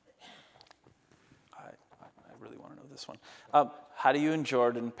 I really want to know this one. How do you and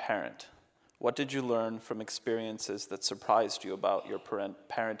Jordan parent? What did you learn from experiences that surprised you about your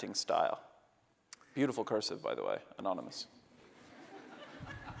parenting style? Beautiful cursive, by the way, Anonymous.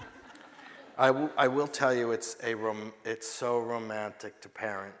 I will tell you, it's so romantic to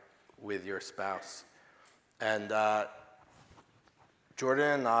parent with your spouse. And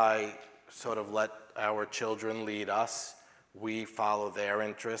Jordan and I sort of let our children lead us. We follow their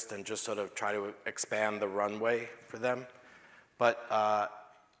interest and just sort of try to expand the runway for them. But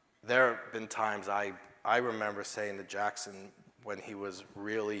there have been times I remember saying to Jackson when he was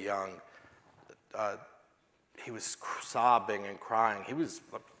really young, he was sobbing and crying. He was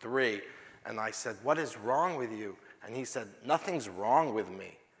 3, and I said, "What is wrong with you?" And he said, "Nothing's wrong with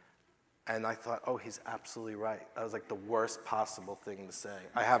me." And I thought, oh, he's absolutely right. That was like the worst possible thing to say.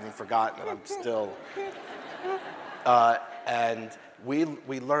 I haven't forgotten it, I'm still. And we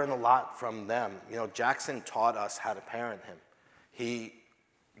learn a lot from them. You know, Jackson taught us how to parent him. He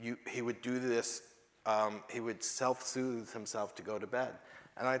would do this, he would self-soothe himself to go to bed.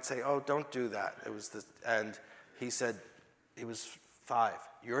 And I'd say, oh, don't do that. It was this, and he said, he was 5,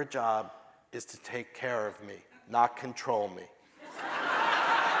 your job is to take care of me, not control me.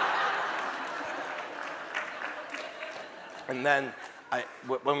 And then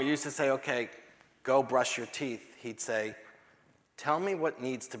when we used to say, okay, go brush your teeth, he'd say, tell me what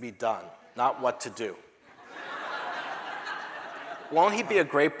needs to be done, not what to do. Won't he be a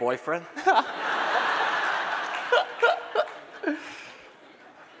great boyfriend?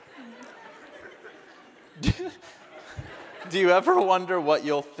 Do you ever wonder what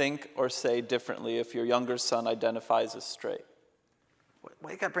you'll think or say differently if your younger son identifies as straight?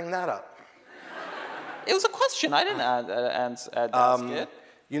 Why you gotta bring that up? It was a question. I didn't ask it.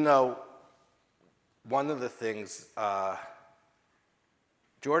 You know, one of the things,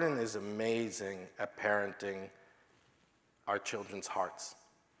 Jordan is amazing at parenting our children's hearts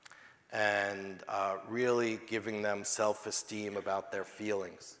and really giving them self-esteem about their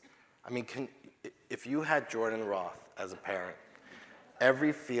feelings. I mean, if you had Jordan Roth as a parent,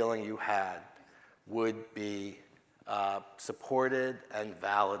 every feeling you had would be supported and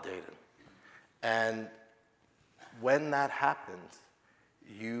validated. And when that happens,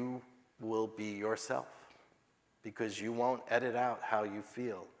 you will be yourself because you won't edit out how you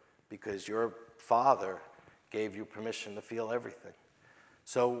feel because your father gave you permission to feel everything.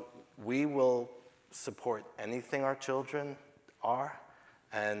 So we will support anything our children are,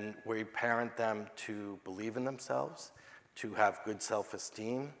 and we parent them to believe in themselves, to have good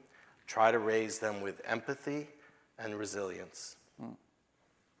self-esteem, try to raise them with empathy and resilience.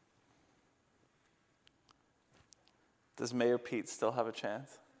 Does Mayor Pete still have a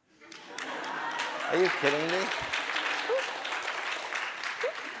chance? Are you kidding me?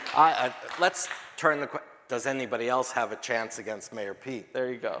 Let's turn the question. Does anybody else have a chance against Mayor Pete?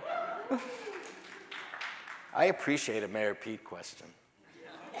 There you go. I appreciate a Mayor Pete question.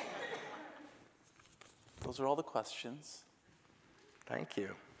 Those are all the questions. Thank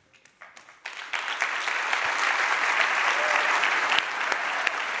you.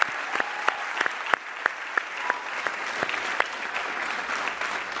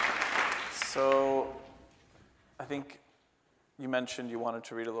 So I think you mentioned you wanted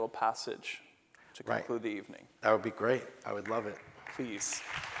to read a little passage to conclude the evening. That would be great. I would love it. Please.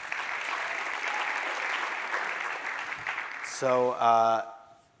 So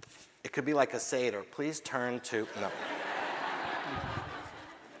it could be like a Seder. Please turn to, no.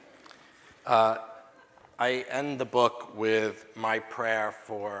 I end the book with my prayer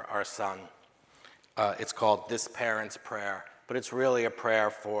for our son. It's called This Parent's Prayer, but it's really a prayer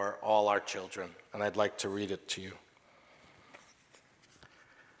for all our children, and I'd like to read it to you.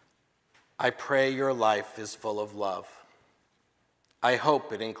 I pray your life is full of love. I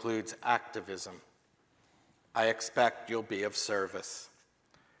hope it includes activism. I expect you'll be of service.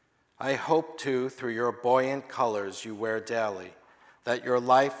 I hope, too, through your buoyant colors you wear daily, that your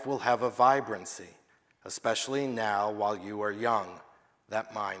life will have a vibrancy, especially now while you are young,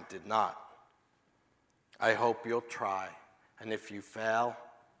 that mine did not. I hope you'll try, and if you fail,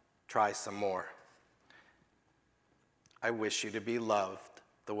 try some more. I wish you to be loved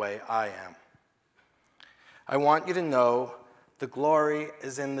the way I am. I want you to know the glory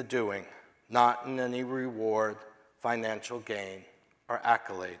is in the doing, not in any reward, financial gain, or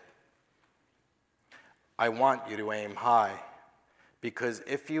accolade. I want you to aim high, because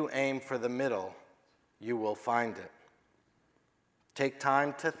if you aim for the middle, you will find it. Take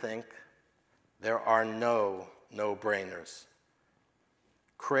time to think. There are no no-brainers.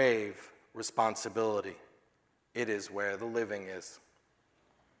 Crave responsibility. It is where the living is.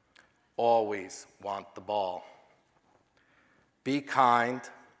 Always want the ball. Be kind.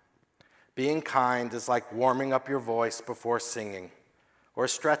 Being kind is like warming up your voice before singing or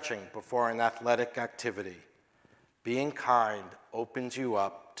stretching before an athletic activity. Being kind opens you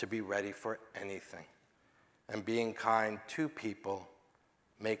up to be ready for anything. And being kind to people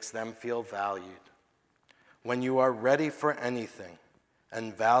makes them feel valued. When you are ready for anything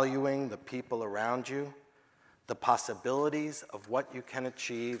and valuing the people around you, the possibilities of what you can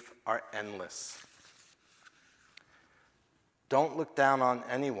achieve are endless. Don't look down on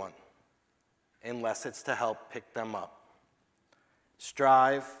anyone unless it's to help pick them up.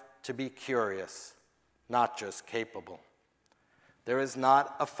 Strive to be curious, not just capable. There is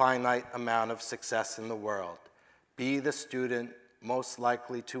not a finite amount of success in the world. Be the student most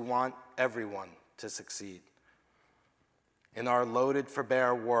likely to want everyone to succeed. In our loaded for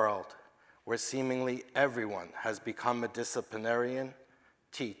bear world, where seemingly everyone has become a disciplinarian,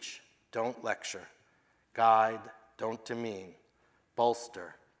 teach, don't lecture, guide, don't demean,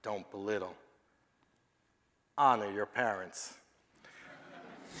 bolster, don't belittle. Honor your parents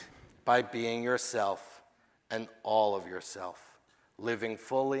by being yourself and all of yourself, living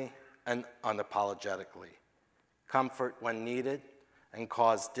fully and unapologetically. Comfort when needed and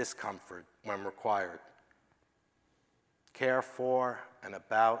cause discomfort when required. Care for and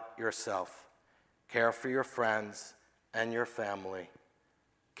about yourself. Care for your friends and your family.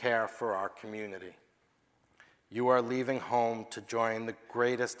 Care for our community. You are leaving home to join the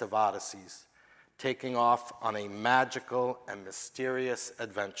greatest of odysseys, taking off on a magical and mysterious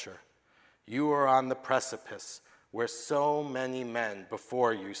adventure. You are on the precipice where so many men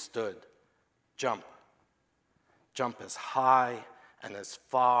before you stood. Jump. Jump as high and as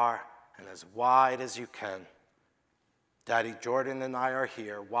far and as wide as you can. Daddy Jordan and I are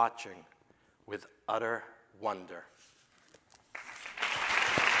here watching with utter wonder.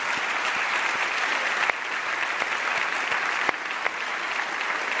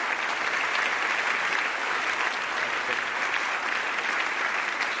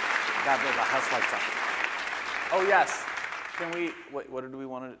 God, there's a house lights up. Oh, yes. Can we, what did we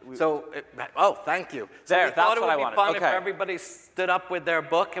want to do? Thank you. There, that's what I wanted. It would be fun if Okay. everybody stood up with their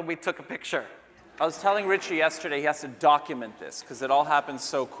book and we took a picture. I was telling Richie yesterday he has to document this because it all happens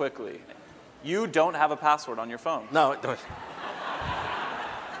so quickly. You don't have a password on your phone. No, don't.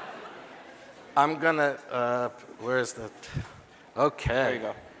 I'm gonna, where's the, okay. There you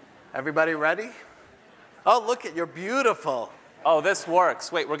go. Everybody ready? Oh, look at, you're beautiful. Oh, this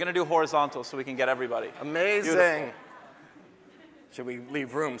works. Wait, we're going to do horizontal so we can get everybody. Amazing. Beautiful. Should we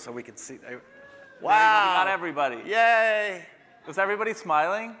leave room so we can see? Wow. We Wow. got everybody. Yay. Was everybody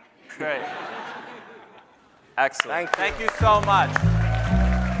smiling? Great. Excellent. Thank you. Thank you so much.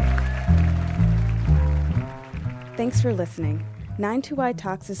 Thanks for listening. 9-2-Y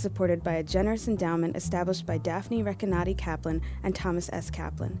Talks is supported by a generous endowment established by Daphne Recanati Kaplan and Thomas S.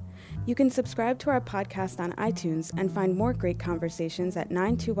 Kaplan. You can subscribe to our podcast on iTunes and find more great conversations at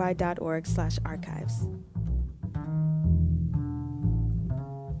 92y.org/archives.